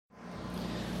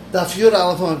Daf Yud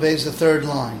Aleph Amud Beis, the third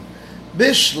line.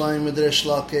 Bishleim with Rish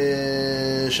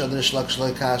Lakish, or Rish Lakish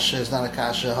like Kasha is not a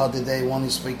Kasha. Hadidei, one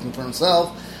is speaking for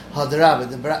himself.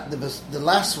 Hadirabah, the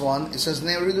last one, it says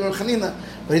Ne'uridu Chanina,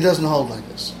 but he doesn't hold like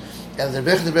this. The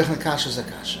Bechna Kasha is a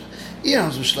Kasha.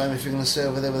 If you're going to say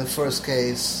over there with the first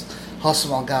case,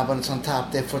 Hasam al Gaban, it's on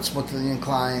top, therefore it's Mutlian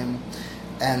climb,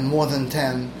 and more than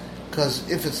 10, because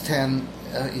if it's 10,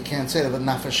 you can't say that, but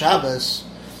not for Shabbos,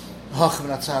 Hachim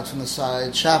Ratzad from the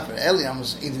side, Shaper, Eliam,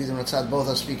 Idvidim Ratzad, both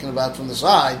are speaking about from the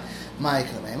side,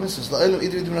 Ma'iklam Amos, says,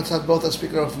 Idvidim Ratzad, both are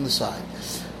speaking about from the side.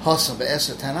 Hasam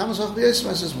be'eser 10 amos, Hach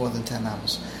be'eser is more than 10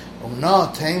 amos. No,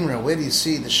 Tamra, where do you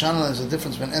see the Shanal is the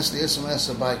difference between Es Yism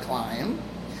Eser by climb?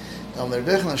 Amr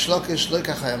Bechna Shlokish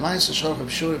Lekach Hayamais Shor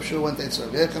B'Shur went to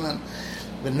Bechna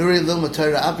Benuri Lil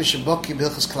Matera Abi Shaboki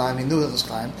Bilchas climb. He knew Bilchas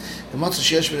climb. The Matzah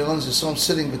Sheyesh B'Elon saw him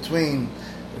sitting between.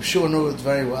 B'Shur knew it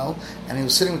very well, and he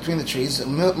was sitting between the trees.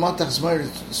 Matach Zmer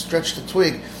stretched a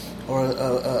twig or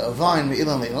a vine.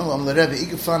 Be'ilam Be'ilam. Amr the Rebbe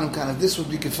Ikefanim kind of this would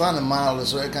be Kefanim mile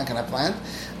as a kind of plant.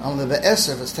 Amr the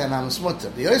Be'eser it's 10 amos mutter.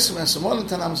 The Yosem Eser more than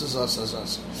 10 amos is also.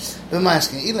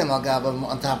 B'Maiskin Ilam Al Gaba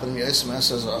on top of the Yosem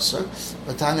Eser is also.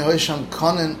 But Tanya Hoisham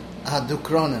Konen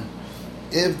Hadukronen.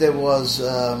 If there was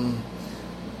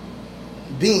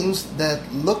beams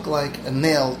that looked like a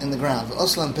nail in the ground,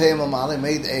 Oslan Peyam Amale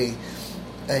made a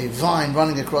vine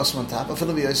running across on top. If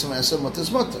it'll be Yosem Eser mutter is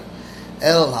mutter.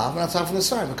 El Hav and on top from the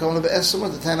side. But coming to Be'eser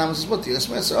mutter 10 amos is mutter.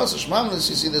 Yosem Eser also Shmam. You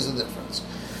see, there's a difference.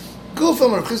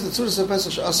 Gufam or Chis the Tzuras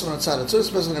Pesach Shasam on the side. The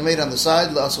Tzuras Pesach are made on the side.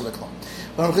 LaAsur Leklom.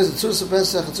 But Chis the Tzuras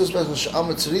Pesach, the Tzuras Pesach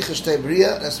Sha'amar Tzricha Shtei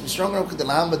Bria. It has to be strong enough. The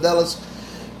Laham Badelas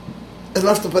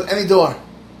enough to put any door,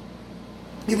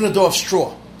 even a door of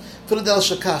straw. Philadel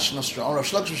Shakash no straw. Or Rav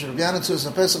Shloksh Shirviana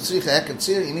Tzuras Pesach Tzricha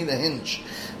Hekatzir. You need a hinge.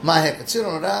 My Hekatzir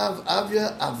on Rav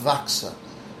Avya Avaksa,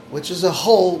 which is a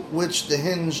hole which the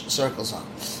hinge circles on.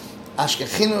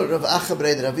 Ashkechinu Rav Acha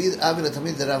Breid Ravid Avila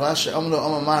Tamid Rav Asher Amlo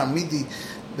Amamar Midi.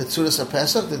 Betzuras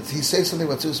Pesach, did he say something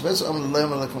about Tzuras Pesach?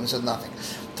 He said nothing.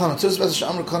 Tana Tzuras Pesach,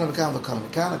 Amr Konan V'kan V'kan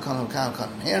V'kan V'kan V'kan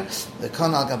V'kan here. The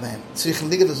Kon Al Gabein. Tzrichen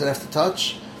Liga does it have to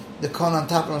touch? The Kon on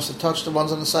top has to touch the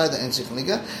ones on the side. The Ein Tzrichen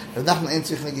Liga. Rav Nachman Ein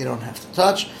Tzrichen Liga you don't have to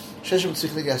touch. Sheshim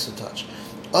Tzrichen Liga has to touch.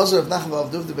 Also Rav Nachman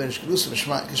V'avduv the Berish Kedusah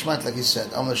V'shmait like he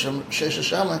said. Amr Shesha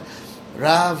Shama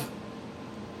Rav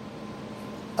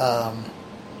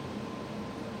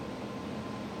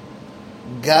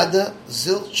Gada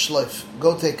Zil Shleif.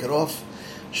 Go take it off.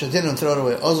 Shadin and throw it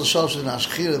away. Also Shalosh and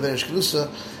Ashkir the Berish Kedusah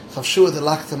Chavshua they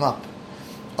locked him up.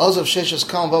 Also Sheshas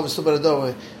come above stood by the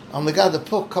doorway. The Gada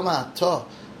Puk come out. To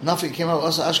nothing came out.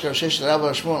 Also Ashkar Shesh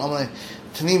Rabbi Shmuel. I'm like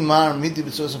Tanim Mar Midi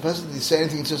B'Tzuras Pesach. Did he say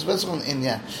anything in Tzuras Pesach? In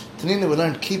yeah. Tanina we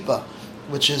learned Kippah,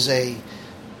 which is a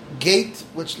gate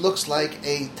which looks like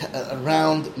a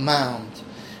round mound.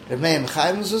 Remain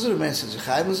Chayim Zuzah. Remain says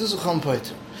Chayim Zuzah Chom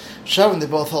Poiter. Shavim, they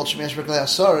both hold Shemesh Berklei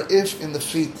Asara. If in the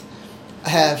feet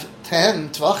have 10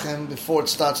 tvachim before it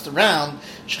starts to round,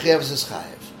 Shechev is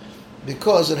chayiv.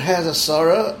 Because it has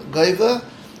Asara, Gaiva,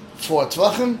 4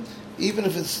 tvachim, even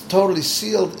if it's totally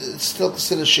sealed, it's still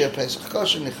considered Shir Pesach.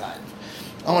 Kosher Nechayiv.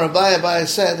 Amar Abaye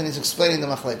said, and he's explaining the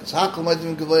machlekes. Hakol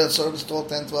Moedim Gavoy Asara is told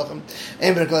 10 tvachim.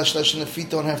 Ein Berklei Shlesh, the feet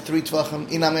don't have 3 tvachim.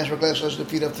 Inam Yesh Berklei Shlesh, the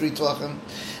feet have 3 tvachim.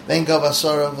 Vein Gav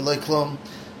Asara, V'loi Klum.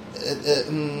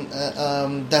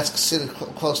 That's considered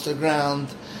close to the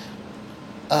ground.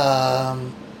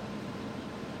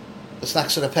 It's not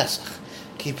considered Pesach.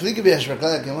 The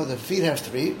feet have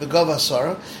 3. The Gav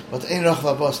Asara, but Ein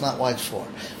Rachva Bos not wide 4.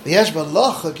 The Yesh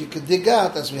Balachak you could dig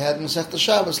out as we had in Masechta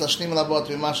Shabbos. Lashnim Labot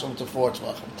we mashlam to 4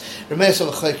 tvachim. Remeis of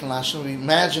a Chayk Lashlam we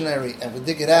imaginary and we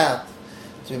dig it out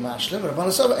to be mashlam. Rabban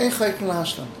Asara Ein Chayk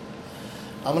Lashlam.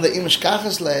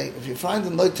 If you find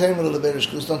them like terminal the Berish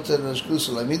Kedusah, don't tell Berish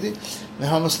Kedusah Lamidi,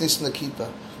 Mehamas Nisan the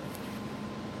Kippah.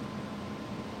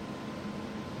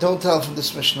 Don't tell from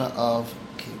this Mishnah of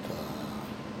Kippah.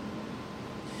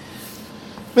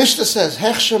 Mishnah says,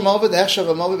 Hechsher Movid, Hechsher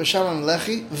V'Movid, B'Shamam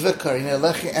Lechi, V'Kar, you know,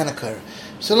 Lechi and a Kar.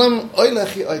 Salam, Oy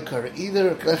Lechi, Oy Kar,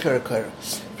 either Lechi or Kar.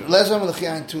 Lezam Lechi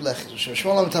and 2 Lechis.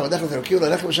 Shmolam Tam, Dech Lechi, Lechi,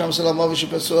 Lechi, B'Shamam Salam, Movid,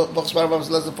 Shepesu, Bochs Barabam,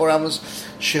 less than 4 amos,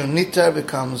 Shunitar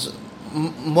becomes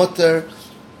mutter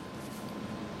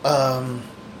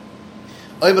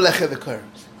oibeleche v'kor.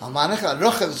 Al-manecha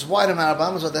rochev is wide in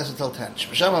Arabam, so that's until 10.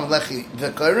 Shpesham lechi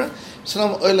v'kor,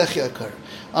 salam oilechi v'kor.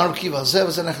 Arab Kiva Zev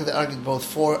is an they argued both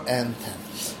 4 and 10.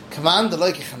 Command the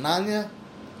like Chananya,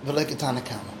 v'like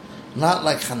Tanakama. Not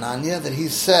like Chananya that he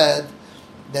said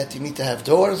that you need to have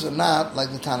doors, and not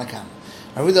like the Tanakama.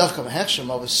 Remember the Kasor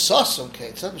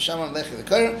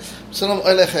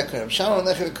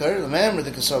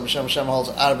B'Sham holds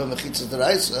Arba Mechitzas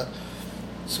Deraisa,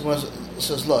 So it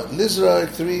says, look, Lizra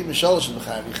 3, Mishalosh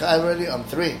B'chayiv. B'chayiv already on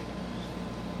 3.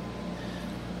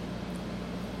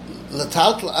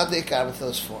 Lataltal Adek Arvith,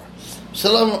 those 4.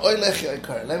 Salam Oilech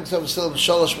Yoikar. Let me tell you, Salam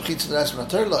Shalosh B'chitz the rest of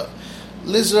the Torah.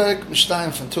 Lizra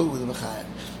Mishtayim from 2 with the B'chayiv.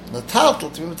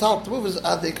 Lataltal, to be Lataltal, to move is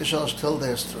Adek Shalosh till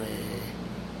there's 3.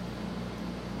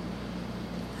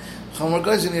 We're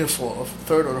going to need a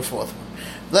third or a fourth one.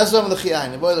 Bless them the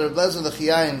Chiyayin. Whether bless them the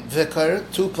Chiyayin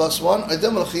v'kair 2 plus 1, or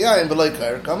them the Chiyayin below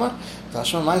kair. Come on.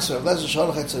 Tashma Meiser. Bless the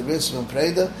Shalach Etzervis from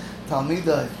Preda.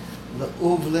 Talmidai the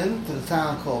Uvlin to the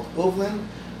town called Uvlin.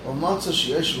 Or Matzah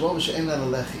Sheyesh Rov She'en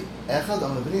Lechi Echad.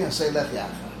 Am Lebni I say Lechi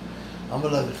Achar. Am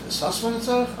Lebni Sasman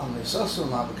Etzarach. Am Sasman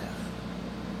Mabekach.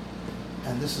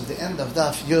 And this is the end of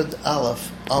Daf Yud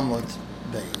Aleph Amud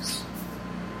Beis.